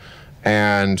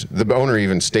 and the owner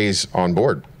even stays on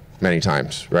board many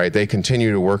times, right? They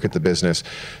continue to work at the business.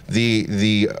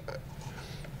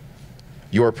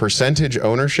 Your percentage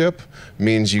ownership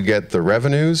means you get the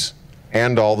revenues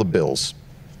and all the bills,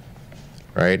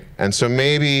 right? And so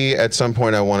maybe at some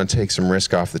point I want to take some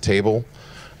risk off the table.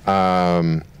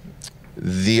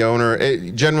 The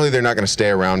owner, generally they're not going to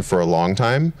stay around for a long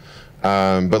time,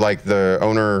 but like the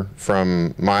owner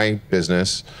from my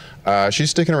business, she's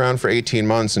sticking around for 18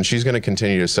 months, and she's going to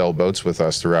continue to sell boats with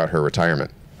us throughout her retirement.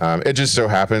 It just so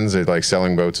happens that like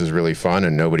selling boats is really fun,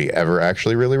 and nobody ever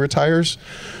actually really retires.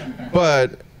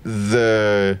 But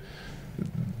the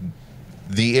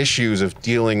issues of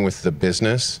dealing with the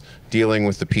business, dealing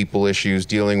with the people issues,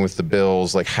 dealing with the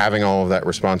bills, like having all of that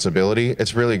responsibility,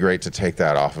 it's really great to take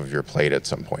that off of your plate at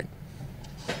some point.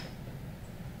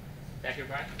 Thank you,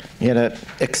 Bryan. Yeah, to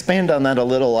expand on that a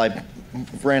little, I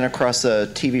ran across a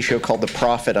TV show called The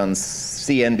Profit on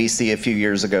CNBC a few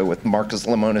years ago with Marcus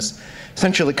Lemonis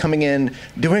essentially coming in,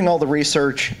 doing all the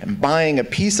research, and buying a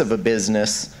piece of a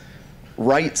business,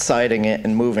 right-siding it,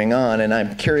 and moving on. And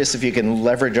I'm curious if you can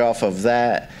leverage off of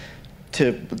that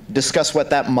to discuss what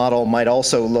that model might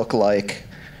also look like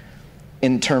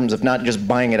in terms of not just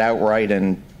buying it outright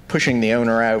and pushing the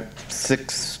owner out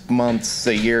 6 months,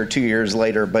 a year, 2 years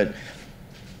later, but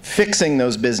fixing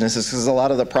those businesses, because a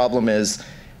lot of the problem is,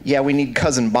 yeah, we need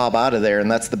Cousin Bob out of there, and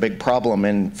that's the big problem.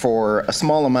 And for a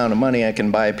small amount of money, I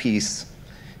can buy a piece,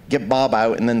 get Bob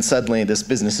out, and then suddenly this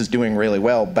business is doing really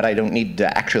well, but I don't need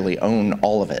to actually own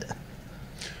all of it.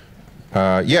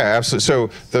 Yeah, absolutely. So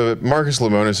the Marcus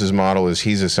Lemonis' model is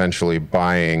he's essentially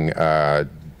buying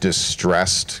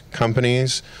distressed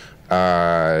companies,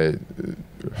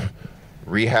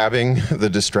 rehabbing the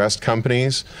distressed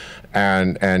companies,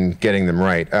 and getting them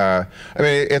right. I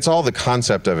mean, it's all the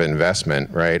concept of investment,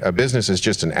 right? A business is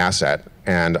just an asset,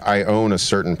 and I own a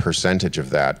certain percentage of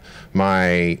that.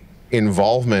 My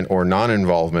involvement or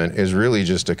non-involvement is really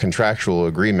just a contractual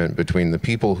agreement between the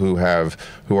people who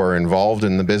are involved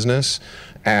in the business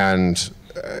and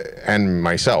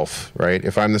myself, right?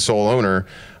 If I'm the sole owner,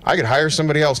 I could hire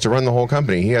somebody else to run the whole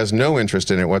company. He has no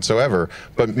interest in it whatsoever,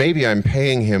 but maybe I'm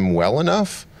paying him well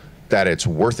enough that it's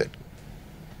worth it,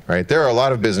 right? There are a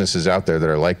lot of businesses out there that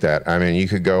are like that. I mean, you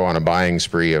could go on a buying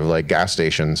spree of like gas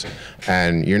stations,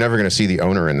 and you're never going to see the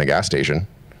owner in the gas station,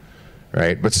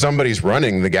 right? But somebody's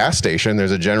running the gas station.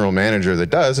 There's a general manager that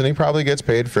does, and he probably gets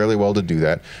paid fairly well to do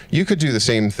that. You could do the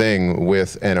same thing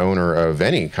with an owner of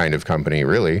any kind of company,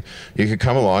 really. You could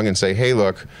come along and say, hey,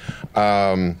 look,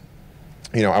 I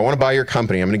want to buy your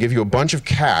company. I'm going to give you a bunch of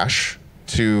cash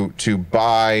to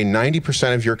buy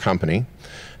 90% of your company,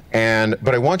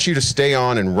 but I want you to stay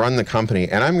on and run the company,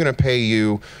 and I'm going to pay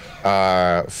you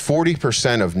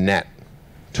 40% of net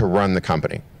to run the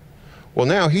company. Well,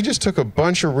 now he just took a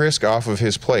bunch of risk off of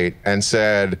his plate and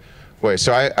said, wait,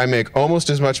 so I make almost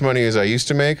as much money as I used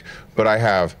to make, but I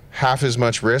have half as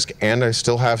much risk and I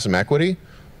still have some equity?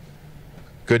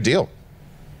 Good deal.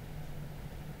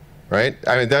 right?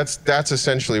 I mean, that's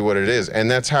essentially what it is.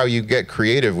 And that's how you get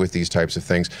creative with these types of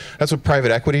things. That's what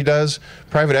private equity does.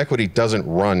 Private equity doesn't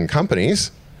run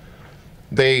companies.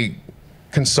 They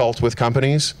consult with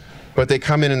companies, but they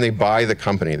come in and they buy the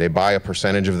company. They buy a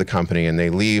percentage of the company, and they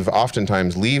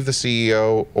oftentimes leave the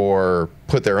CEO or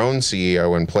put their own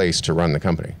CEO in place to run the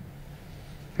company.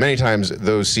 Many times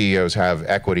those CEOs have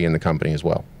equity in the company as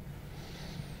well.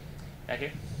 Thank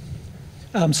you.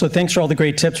 So thanks for all the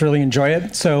great tips, really enjoy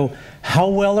it. So how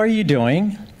well are you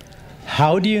doing?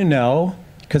 How do you know?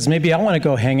 Because maybe I want to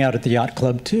go hang out at the yacht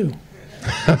club too.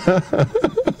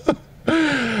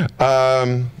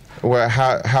 Well,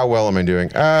 how well am I doing?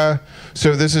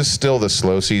 So this is still the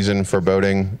slow season for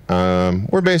boating.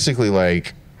 We're basically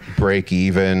like break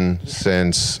even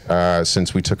since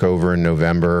we took over in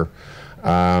November.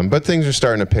 But things are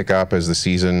starting to pick up as the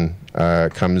season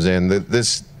comes in.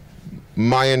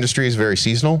 My industry is very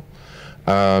seasonal.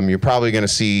 You're probably going to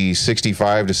see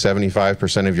 65 to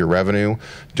 75% of your revenue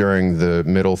during the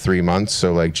middle 3 months,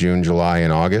 so like June, July,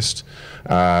 and August.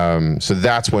 So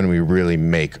that's when we really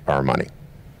make our money.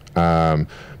 But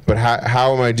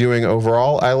how am I doing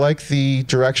overall? I like the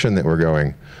direction that we're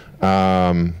going.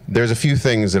 There's a few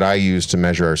things that I use to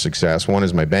measure our success. One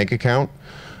is my bank account.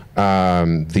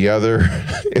 The other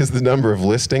is the number of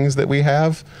listings that we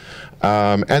have.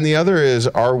 And the other is,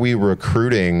 are we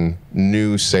recruiting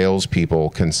new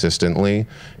salespeople consistently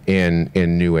in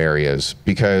new areas?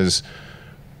 Because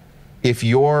if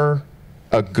you're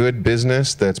a good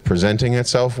business that's presenting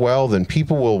itself well, then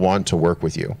people will want to work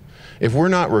with you. If we're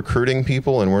not recruiting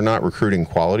people and we're not recruiting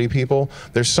quality people,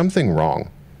 there's something wrong,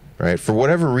 right? For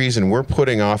whatever reason, we're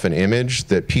putting off an image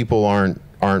that people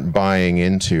aren't buying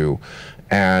into,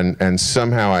 and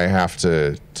somehow I have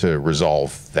to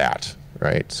resolve that.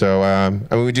 Right, so I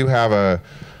mean, we do have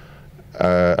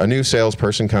a new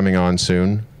salesperson coming on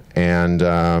soon, and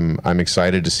I'm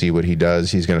excited to see what he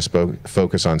does. He's going to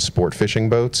focus on sport fishing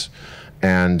boats,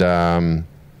 and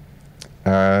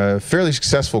a fairly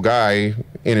successful guy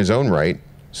in his own right.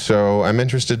 So I'm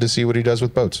interested to see what he does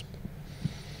with boats.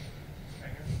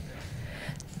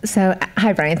 So,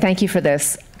 hi, Bryan. Thank you for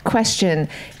this question.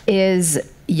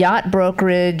 Is yacht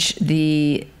brokerage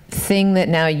the thing that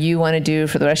now you want to do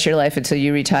for the rest of your life until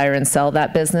you retire and sell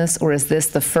that business, or is this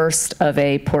the first of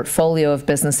a portfolio of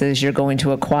businesses you're going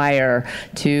to acquire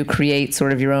to create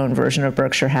sort of your own version of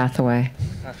Berkshire Hathaway?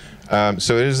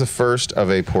 So it is the first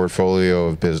of a portfolio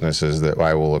of businesses that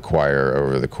I will acquire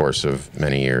over the course of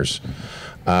many years.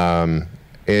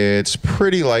 It's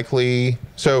pretty likely,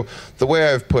 so the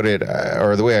way I've put it,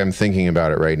 or the way I'm thinking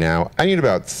about it right now, I need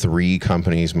about 3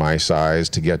 companies my size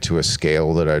to get to a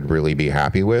scale that I'd really be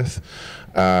happy with,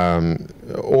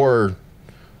 or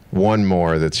one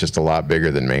more that's just a lot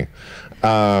bigger than me.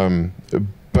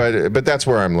 But that's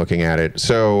where I'm looking at it.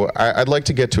 So I'd like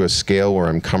to get to a scale where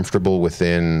I'm comfortable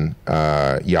within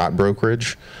yacht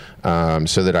brokerage,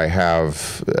 so that I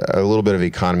have a little bit of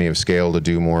economy of scale to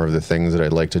do more of the things that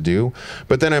I'd like to do.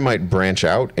 But then I might branch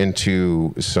out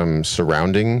into some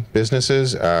surrounding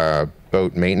businesses,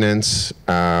 boat maintenance,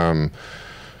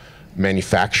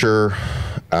 manufacture.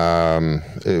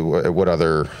 What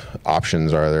other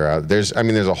options are there out? There's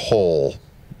a whole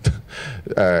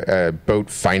boat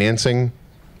financing.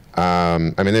 I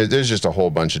mean, there's just a whole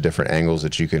bunch of different angles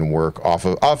that you can work off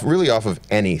of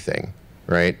anything,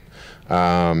 right?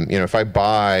 If I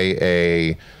buy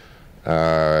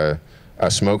a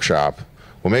smoke shop,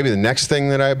 well, maybe the next thing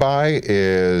that I buy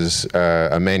is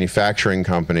a manufacturing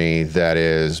company that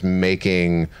is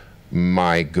making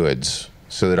my goods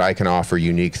so that I can offer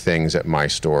unique things at my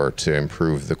store to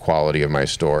improve the quality of my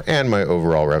store and my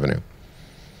overall revenue.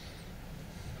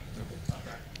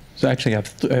 So actually, I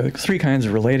have 3 kinds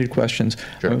of related questions.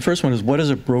 Sure. The first one is, what does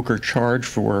a broker charge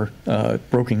for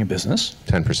broking a business?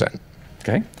 10%.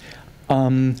 Okay.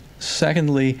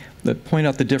 Secondly, point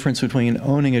out the difference between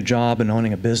owning a job and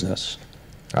owning a business.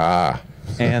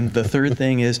 And the third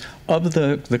thing is, of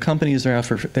the companies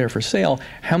that are there for sale,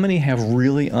 how many have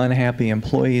really unhappy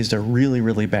employees that are really,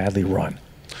 really badly run?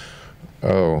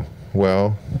 Oh,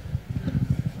 well,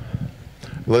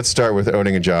 let's start with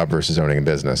owning a job versus owning a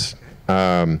business.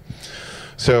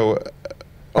 So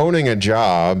owning a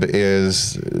job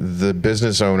is the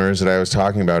business owners that I was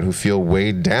talking about who feel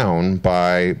weighed down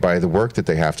by the work that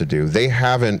they have to do. They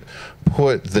haven't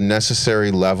put the necessary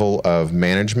level of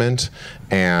management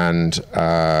and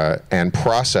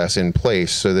process in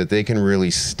place so that they can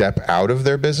really step out of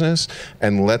their business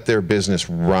and let their business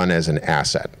run as an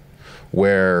asset.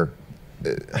 Where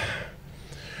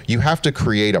You have to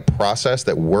create a process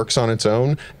that works on its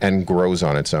own and grows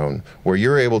on its own, where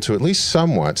you're able to at least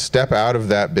somewhat step out of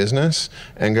that business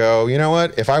and go, you know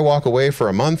what, if I walk away for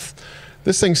a month,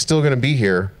 this thing's still going to be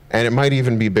here, and it might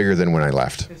even be bigger than when I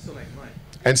left.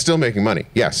 And still making money.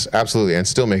 Yes, absolutely, and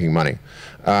still making money.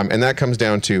 And that comes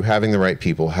down to having the right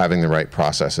people, having the right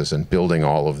processes, and building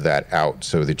all of that out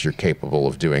so that you're capable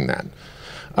of doing that.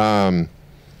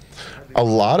 A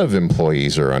lot of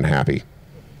employees are unhappy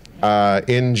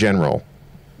in general.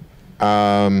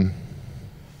 I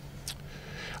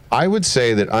would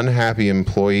say that unhappy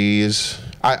employees,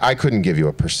 I couldn't give you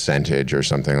a percentage or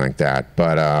something like that,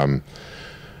 but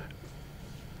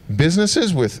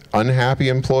businesses with unhappy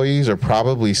employees are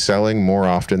probably selling more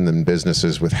often than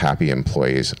businesses with happy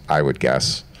employees, I would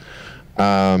guess.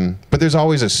 But there's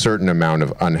always a certain amount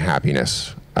of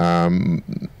unhappiness.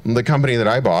 The company that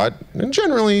I bought, and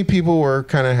generally people were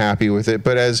kind of happy with it,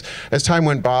 but as time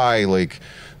went by, like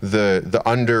the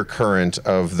undercurrent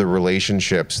of the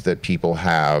relationships that people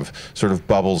have sort of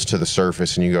bubbles to the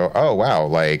surface, and you go, oh wow,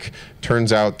 like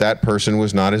turns out that person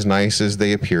was not as nice as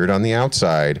they appeared on the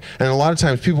outside. And a lot of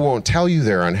times people won't tell you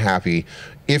they're unhappy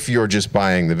if you're just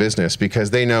buying the business, because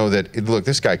they know that, look,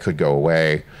 this guy could go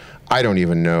away. I don't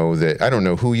even know that, I don't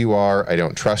know who you are, I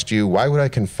don't trust you. Why would I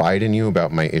confide in you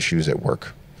about my issues at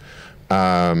work?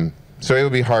 So it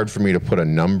would be hard for me to put a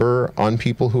number on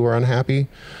people who are unhappy.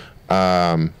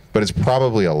 But it's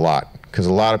probably a lot, because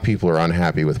a lot of people are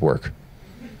unhappy with work.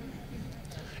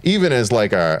 Even as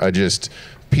like just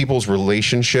people's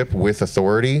relationship with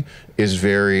authority is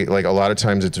very, like a lot of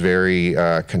times it's very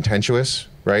contentious,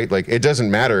 right? Like it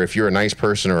doesn't matter if you're a nice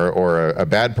person or a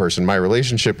bad person. My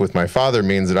relationship with my father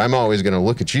means that I'm always going to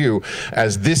look at you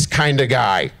as this kind of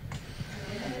guy.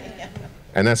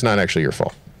 And that's not actually your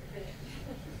fault.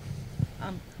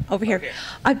 Over here.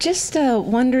 I'm just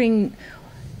wondering,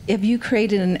 have you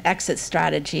created an exit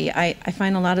strategy? I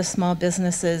find a lot of small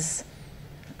businesses,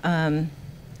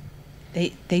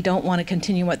 they don't want to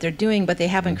continue what they're doing, but they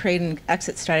haven't created an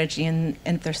exit strategy, and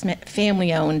if they're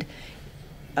family owned,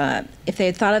 if they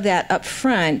had thought of that up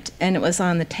front and it was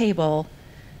on the table,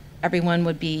 everyone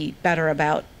would be better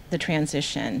about the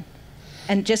transition.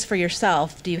 And just for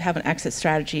yourself, do you have an exit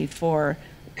strategy for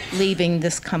leaving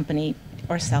this company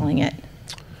or selling it?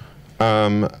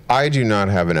 I do not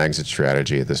have an exit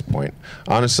strategy at this point.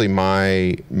 Honestly,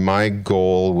 my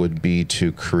goal would be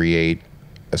to create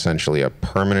essentially a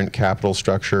permanent capital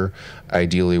structure,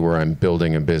 ideally where I'm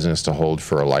building a business to hold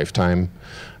for a lifetime.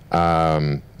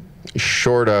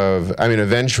 Short of, I mean,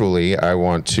 eventually I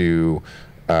want to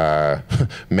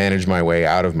manage my way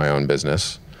out of my own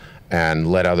business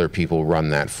and let other people run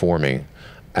that for me.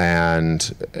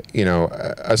 And, you know,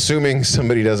 assuming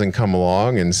somebody doesn't come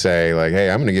along and say like,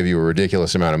 hey, I'm going to give you a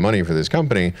ridiculous amount of money for this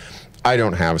company, I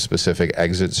don't have specific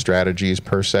exit strategies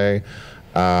per se.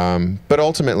 But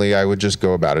ultimately, I would just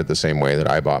go about it the same way that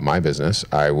I bought my business.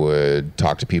 I would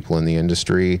talk to people in the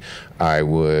industry. I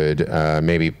would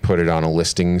maybe put it on a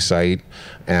listing site,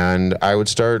 and I would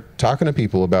start talking to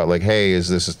people about like, hey, is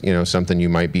this, you know, something you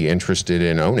might be interested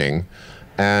in owning?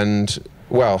 And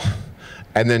well,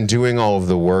 and then doing all of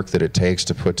the work that it takes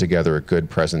to put together a good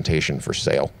presentation for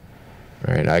sale.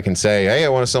 Right? I can say, hey, I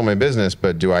want to sell my business,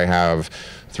 but do I have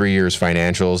 3 years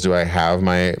financials? Do I have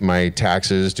my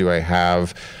taxes? Do I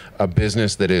have a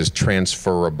business that is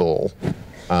transferable?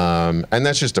 And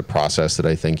that's just a process that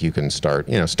I think you can start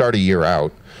a year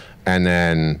out, and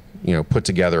then, you know, put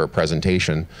together a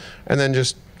presentation, and then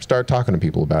just start talking to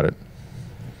people about it.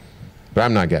 But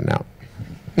I'm not getting out.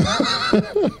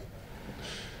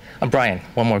 Brian,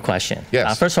 one more question.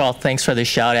 Yes. First of all, thanks for the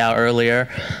shout out earlier.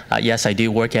 Yes, I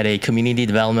do work at a community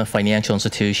development financial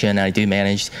institution. I do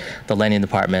manage the lending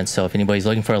department. So if anybody's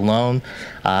looking for a loan,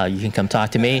 you can come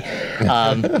talk to me.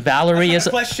 Valerie is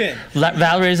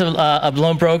a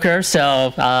loan broker.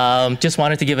 So just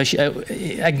wanted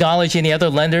to acknowledge any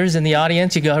other lenders in the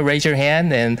audience. You go ahead, raise your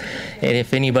hand, and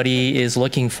if anybody is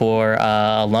looking for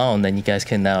a loan, then you guys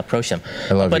can approach them.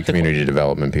 I love the community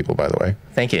development people, by the way.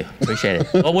 Thank you. Appreciate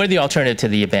it. Well, we're the alternative to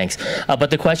the banks. But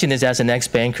the question is, as an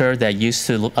ex-banker that used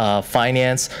to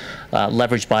finance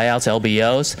leveraged buyouts,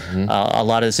 LBOs, a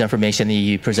lot of this information that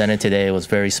you presented today was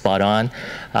very spot on.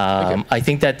 I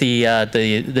think that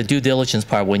the due diligence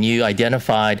part, when you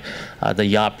identified the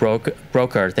yacht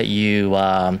broker that you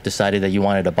decided that you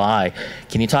wanted to buy,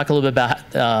 can you talk a little bit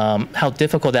about how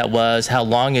difficult that was, how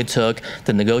long it took,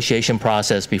 the negotiation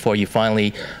process before you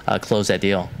finally closed that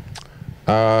deal?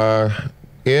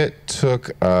 It took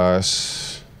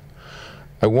us,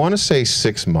 I want to say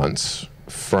 6 months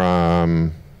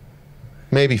from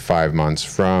maybe 5 months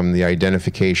from the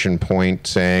identification point,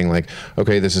 saying like,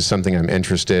 okay, this is something I'm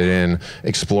interested in,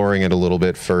 exploring it a little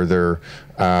bit further,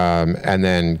 and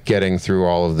then getting through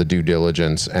all of the due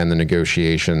diligence and the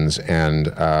negotiations and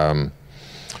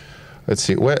let's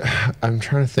see, what I'm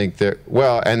trying to think there.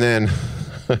 Well, and then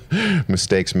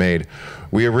mistakes made.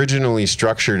 We originally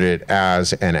structured it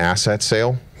as an asset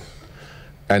sale.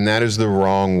 And that is the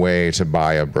wrong way to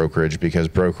buy a brokerage, because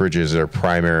brokerages are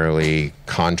primarily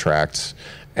contracts,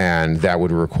 and that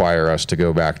would require us to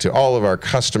go back to all of our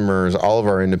customers, all of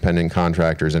our independent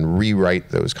contractors, and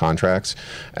rewrite those contracts.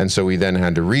 And so we then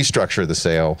had to restructure the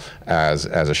sale as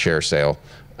a share sale.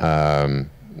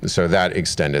 So that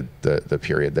extended the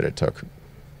period that it took.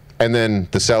 And then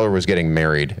the seller was getting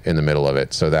married in the middle of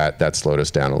it, so that slowed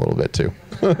us down a little bit too.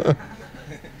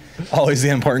 Always the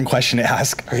important question to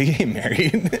ask. Are you getting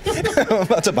married? I'm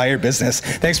about to buy your business.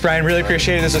 Thanks, Bryan. Really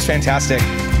appreciate it. This was fantastic.